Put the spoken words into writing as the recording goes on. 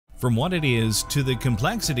From what it is to the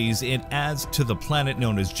complexities it adds to the planet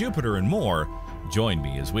known as Jupiter and more, join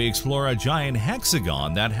me as we explore a giant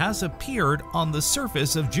hexagon that has appeared on the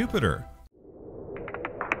surface of Jupiter.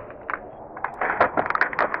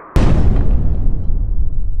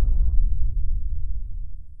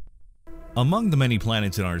 Among the many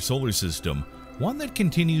planets in our solar system, one that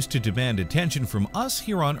continues to demand attention from us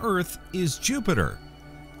here on Earth is Jupiter.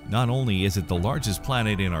 Not only is it the largest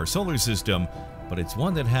planet in our solar system, but it's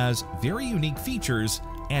one that has very unique features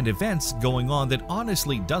and events going on that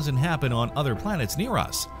honestly doesn't happen on other planets near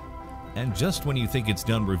us. And just when you think it's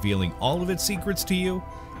done revealing all of its secrets to you,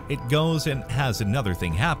 it goes and has another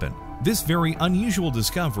thing happen. This very unusual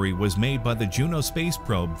discovery was made by the Juno Space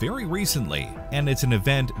Probe very recently, and it's an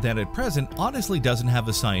event that at present honestly doesn't have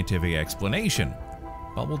a scientific explanation,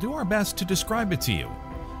 but we'll do our best to describe it to you.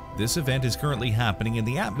 This event is currently happening in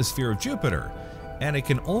the atmosphere of Jupiter, and it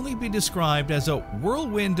can only be described as a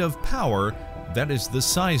whirlwind of power that is the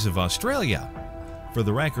size of Australia. For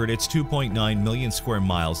the record, it's 2.9 million square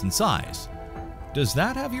miles in size. Does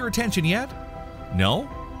that have your attention yet? No?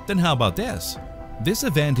 Then how about this? This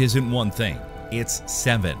event isn't one thing, it's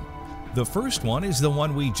 7. The first one is the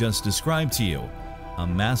one we just described to you, a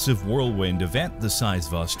massive whirlwind event the size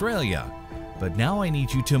of Australia. But now I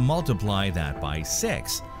need you to multiply that by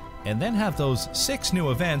 6, and then have those 6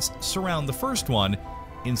 new events surround the first one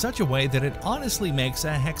in such a way that it honestly makes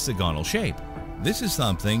a hexagonal shape. This is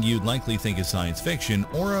something you'd likely think is science fiction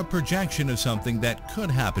or a projection of something that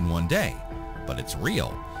could happen one day, but it's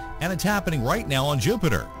real, and it's happening right now on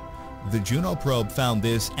Jupiter. The Juno probe found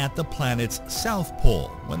this at the planet's south pole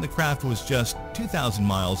when the craft was just 2,000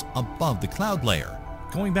 miles above the cloud layer.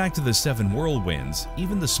 Going back to the 7 whirlwinds,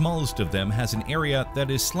 even the smallest of them has an area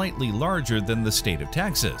that is slightly larger than the state of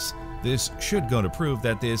Texas. This should go to prove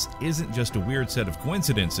that this isn't just a weird set of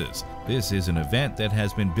coincidences. This is an event that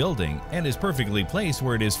has been building and is perfectly placed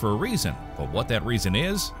where it is for a reason. But what that reason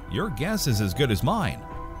is, your guess is as good as mine.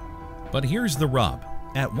 But here's the rub.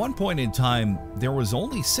 At one point in time, there was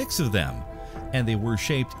only 6 of them, and they were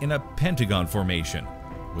shaped in a pentagon formation,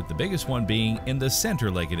 with the biggest one being in the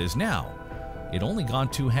center like it is now. It only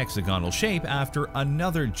got to hexagonal shape after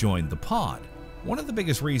another joined the pod. One of the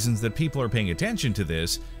biggest reasons that people are paying attention to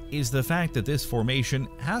this is the fact that this formation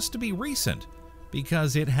has to be recent,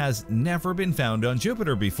 because it has never been found on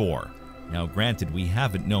Jupiter before. Now granted, we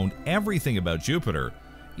haven't known everything about Jupiter.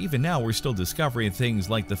 Even now we're still discovering things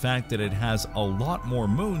like the fact that it has a lot more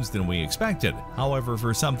moons than we expected. However,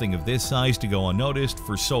 for something of this size to go unnoticed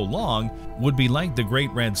for so long would be like the Great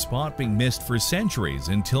Red Spot being missed for centuries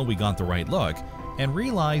until we got the right look and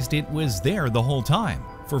realized it was there the whole time.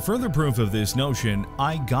 For further proof of this notion,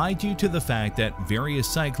 I guide you to the fact that various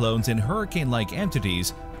cyclones and hurricane-like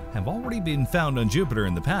entities have already been found on Jupiter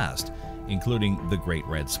in the past, including the Great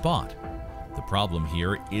Red Spot. The problem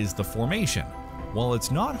here is the formation. While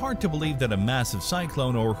it's not hard to believe that a massive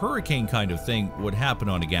cyclone or hurricane kind of thing would happen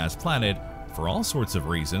on a gas planet for all sorts of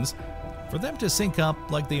reasons, for them to sync up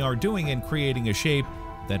like they are doing and creating a shape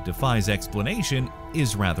that defies explanation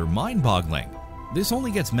is rather mind-boggling. This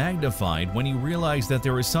only gets magnified when you realize that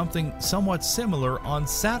there is something somewhat similar on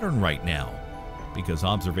Saturn right now, because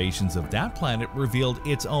observations of that planet revealed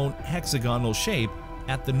its own hexagonal shape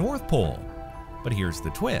at the North Pole. But here's the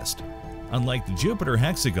twist. Unlike the Jupiter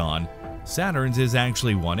hexagon, Saturn's is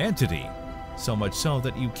actually one entity, so much so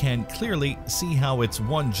that you can clearly see how it's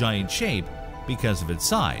one giant shape because of its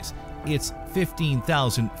size. It's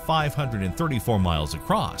 15,534 miles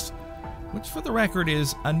across, which for the record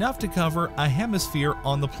is enough to cover a hemisphere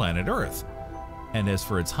on the planet Earth. And as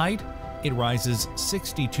for its height, it rises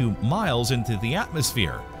 62 miles into the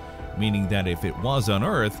atmosphere, meaning that if it was on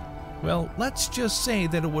Earth, well, let's just say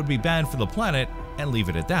that it would be bad for the planet and leave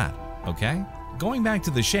it at that, okay? Going back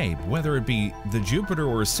to the shape, whether it be the Jupiter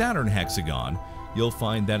or Saturn hexagon, you'll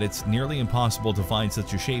find that it's nearly impossible to find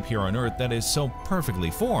such a shape here on Earth that is so perfectly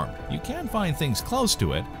formed. You can find things close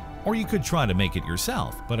to it, or you could try to make it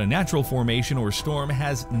yourself, but a natural formation or storm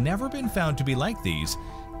has never been found to be like these,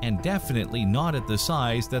 and definitely not at the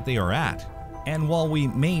size that they are at. And while we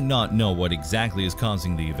may not know what exactly is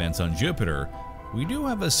causing the events on Jupiter, we do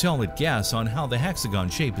have a solid guess on how the hexagon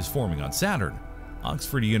shape is forming on Saturn.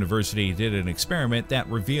 Oxford University did an experiment that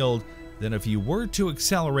revealed that if you were to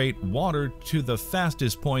accelerate water to the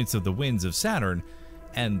fastest points of the winds of Saturn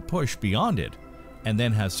and push beyond it, and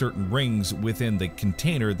then have certain rings within the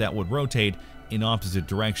container that would rotate in opposite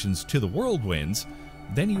directions to the whirlwinds,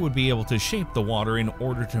 then you would be able to shape the water in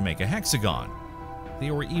order to make a hexagon.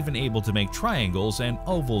 They were even able to make triangles and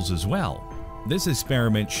ovals as well. This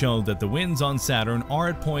experiment showed that the winds on Saturn are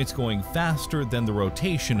at points going faster than the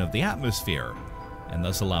rotation of the atmosphere, and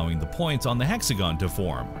thus allowing the points on the hexagon to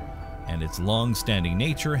form. And its long-standing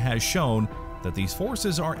nature has shown that these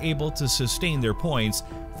forces are able to sustain their points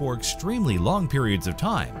for extremely long periods of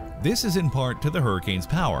time. This is in part to the hurricane's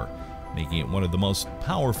power, making it one of the most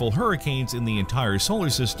powerful hurricanes in the entire solar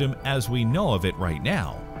system as we know of it right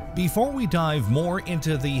now. Before we dive more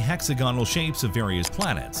into the hexagonal shapes of various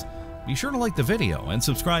planets, be sure to like the video and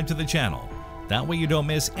subscribe to the channel. That way you don't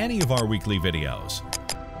miss any of our weekly videos.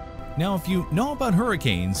 Now, if you know about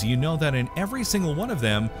hurricanes, you know that in every single one of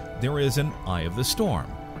them, there is an eye of the storm.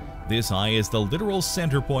 This eye is the literal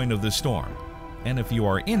center point of the storm, and if you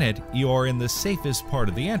are in it, you are in the safest part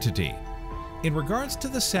of the entity. In regards to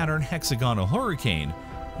the Saturn hexagonal hurricane,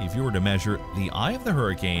 if you were to measure the eye of the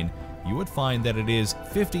hurricane, you would find that it is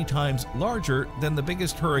 50 times larger than the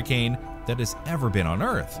biggest hurricane that has ever been on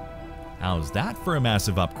Earth. How's that for a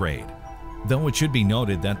massive upgrade? Though it should be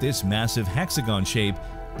noted that this massive hexagon shape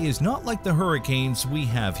is not like the hurricanes we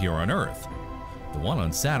have here on Earth. The one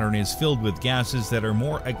on Saturn is filled with gases that are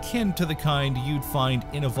more akin to the kind you'd find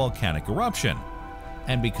in a volcanic eruption.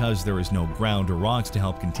 And because there is no ground or rocks to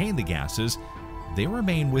help contain the gases, they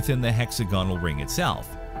remain within the hexagonal ring itself.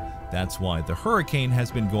 That's why the hurricane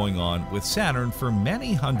has been going on with Saturn for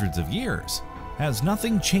many hundreds of years. Has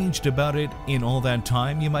nothing changed about it in all that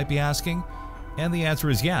time, you might be asking? And the answer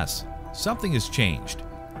is yes, something has changed.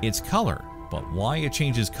 Its color. But why it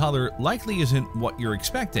changes color likely isn't what you're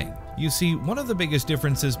expecting. You see, one of the biggest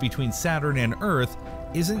differences between Saturn and Earth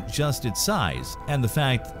isn't just its size and the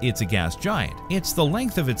fact it's a gas giant. It's the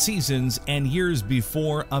length of its seasons and years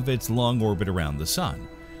before of its long orbit around the Sun.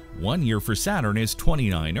 1 year for Saturn is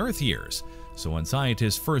 29 Earth years. So when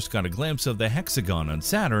scientists first got a glimpse of the hexagon on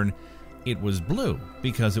Saturn, it was blue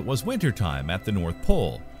because it was wintertime at the North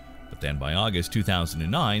Pole. But then by August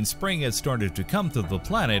 2009, spring had started to come to the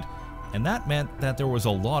planet, and that meant that there was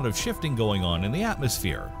a lot of shifting going on in the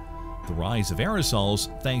atmosphere. The rise of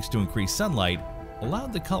aerosols, thanks to increased sunlight,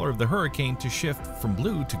 allowed the color of the hurricane to shift from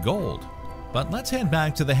blue to gold. But let's head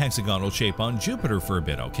back to the hexagonal shape on Jupiter for a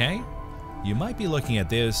bit, okay? You might be looking at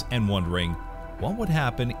this and wondering, what would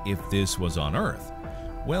happen if this was on Earth?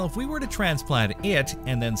 Well, if we were to transplant it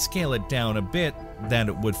and then scale it down a bit, then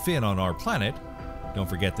it would fit on our planet. Don't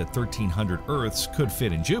forget that 1,300 Earths could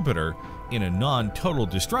fit in Jupiter in a non-total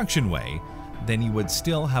destruction way, then you would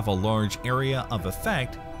still have a large area of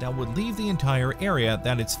effect that would leave the entire area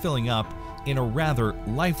that it's filling up in a rather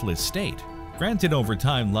lifeless state. Granted, over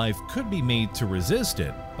time life could be made to resist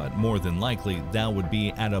it, but more than likely that would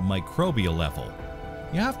be at a microbial level.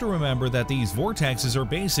 You have to remember that these vortexes are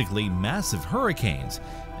basically massive hurricanes,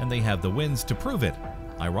 and they have the winds to prove it.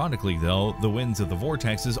 Ironically though, the winds of the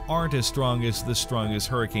vortexes aren't as strong as the strongest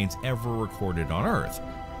hurricanes ever recorded on Earth.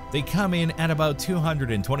 They come in at about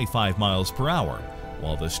 225 miles per hour,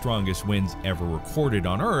 while the strongest winds ever recorded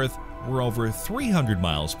on Earth were over 300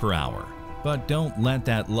 miles per hour. But don't let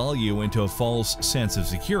that lull you into a false sense of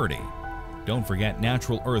security. Don't forget,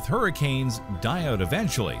 natural Earth hurricanes die out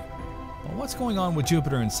eventually. But what's going on with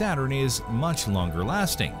Jupiter and Saturn is much longer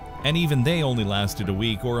lasting, and even they only lasted a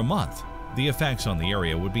week or a month. The effects on the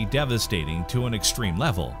area would be devastating to an extreme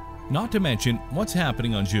level. Not to mention, what's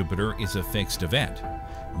happening on Jupiter is a fixed event,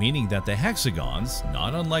 meaning that the hexagons,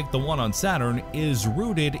 not unlike the one on Saturn, is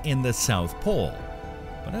rooted in the South Pole.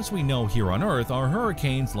 But as we know here on Earth, our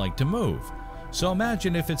hurricanes like to move. So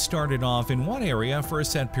imagine if it started off in one area for a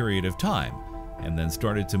set period of time, and then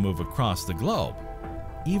started to move across the globe.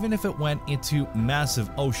 Even if it went into massive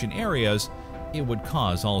ocean areas, it would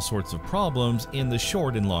cause all sorts of problems in the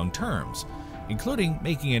short and long terms, including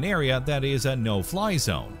making an area that is a no-fly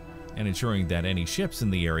zone, and ensuring that any ships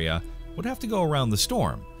in the area would have to go around the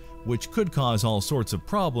storm, which could cause all sorts of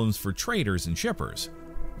problems for traders and shippers.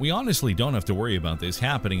 We honestly don't have to worry about this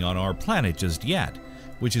happening on our planet just yet,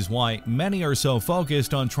 which is why many are so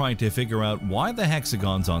focused on trying to figure out why the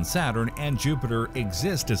hexagons on Saturn and Jupiter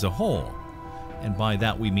exist as a whole. And by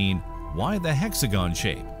that we mean, why the hexagon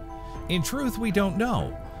shape? In truth, we don't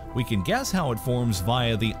know. We can guess how it forms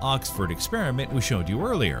via the Oxford experiment we showed you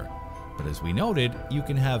earlier. But as we noted, you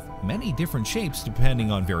can have many different shapes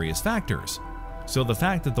depending on various factors. So the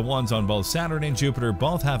fact that the ones on both Saturn and Jupiter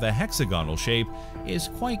both have a hexagonal shape is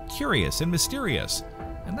quite curious and mysterious,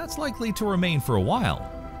 and that's likely to remain for a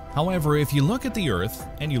while. However, if you look at the Earth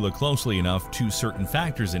and you look closely enough to certain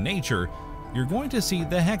factors in nature, you're going to see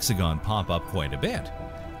the hexagon pop up quite a bit.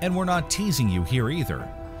 And we're not teasing you here either.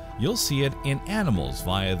 You'll see it in animals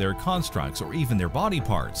via their constructs or even their body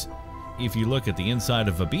parts. If you look at the inside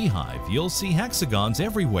of a beehive, you'll see hexagons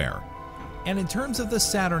everywhere. And in terms of the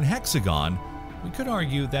Saturn hexagon, we could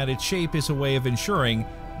argue that its shape is a way of ensuring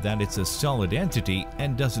that it's a solid entity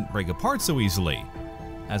and doesn't break apart so easily.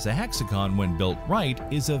 as a hexagon, when built right,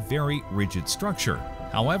 is a very rigid structure.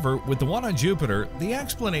 However, with the one on Jupiter, the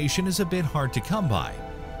explanation is a bit hard to come by,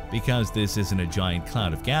 because this isn't a giant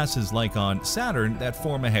cloud of gases like on Saturn that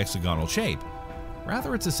form a hexagonal shape.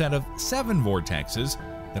 Rather, it's a set of 7 vortexes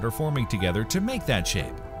that are forming together to make that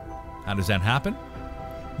shape. How does that happen?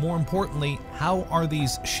 More importantly, how are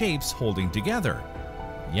these shapes holding together?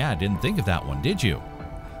 Yeah, didn't think of that one, did you?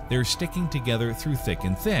 They're sticking together through thick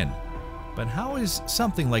and thin. But how is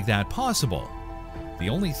something like that possible? The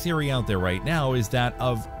only theory out there right now is that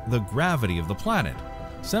of the gravity of the planet.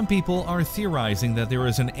 Some people are theorizing that there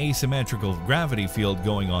is an asymmetrical gravity field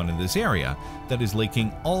going on in this area that is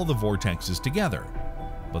linking all the vortexes together.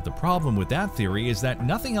 But the problem with that theory is that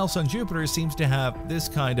nothing else on Jupiter seems to have this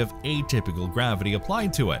kind of atypical gravity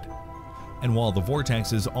applied to it. And while the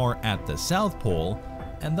vortexes are at the South Pole,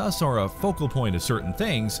 and thus are a focal point of certain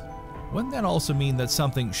things, wouldn't that also mean that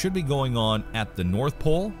something should be going on at the North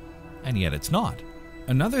Pole? And yet it's not.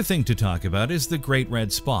 Another thing to talk about is the Great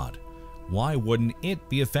Red Spot. Why wouldn't it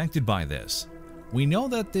be affected by this? We know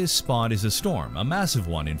that this spot is a storm, a massive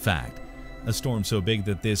one in fact. A storm so big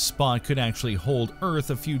that this spot could actually hold Earth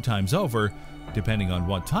a few times over, depending on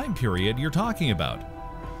what time period you're talking about.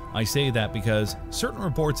 I say that because certain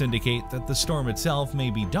reports indicate that the storm itself may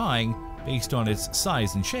be dying based on its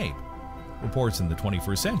size and shape. Reports in the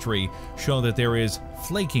 21st century show that there is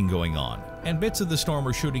flaking going on, and bits of the storm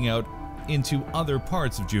are shooting out into other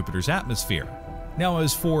parts of Jupiter's atmosphere. Now,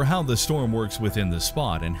 as for how the storm works within the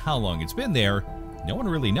spot and how long it's been there, no one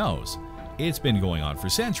really knows. It's been going on for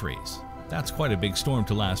centuries. That's quite a big storm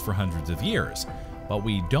to last for hundreds of years, but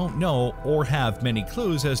we don't know or have many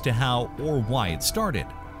clues as to how or why it started.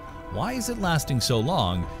 Why is it lasting so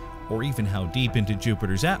long, or even how deep into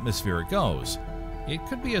Jupiter's atmosphere it goes? It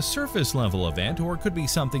could be a surface level event, or it could be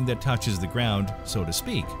something that touches the ground, so to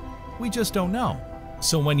speak. We just don't know.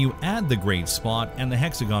 So when you add the Great Spot and the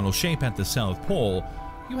hexagonal shape at the South Pole,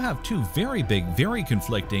 you have two very big, very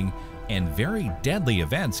conflicting, and very deadly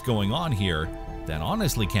events going on here that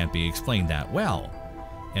honestly can't be explained that well.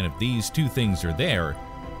 And if these two things are there,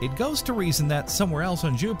 it goes to reason that somewhere else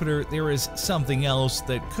on Jupiter there is something else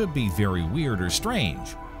that could be very weird or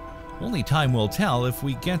strange. Only time will tell if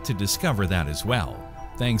we get to discover that as well.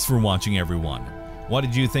 Thanks for watching, everyone. What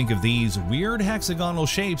did you think of these weird hexagonal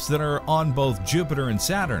shapes that are on both Jupiter and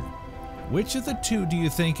Saturn? Which of the two do you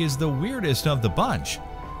think is the weirdest of the bunch?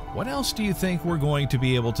 What else do you think we're going to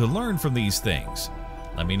be able to learn from these things?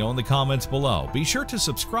 Let me know in the comments below. Be sure to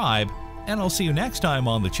subscribe, and I'll see you next time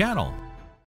on the channel.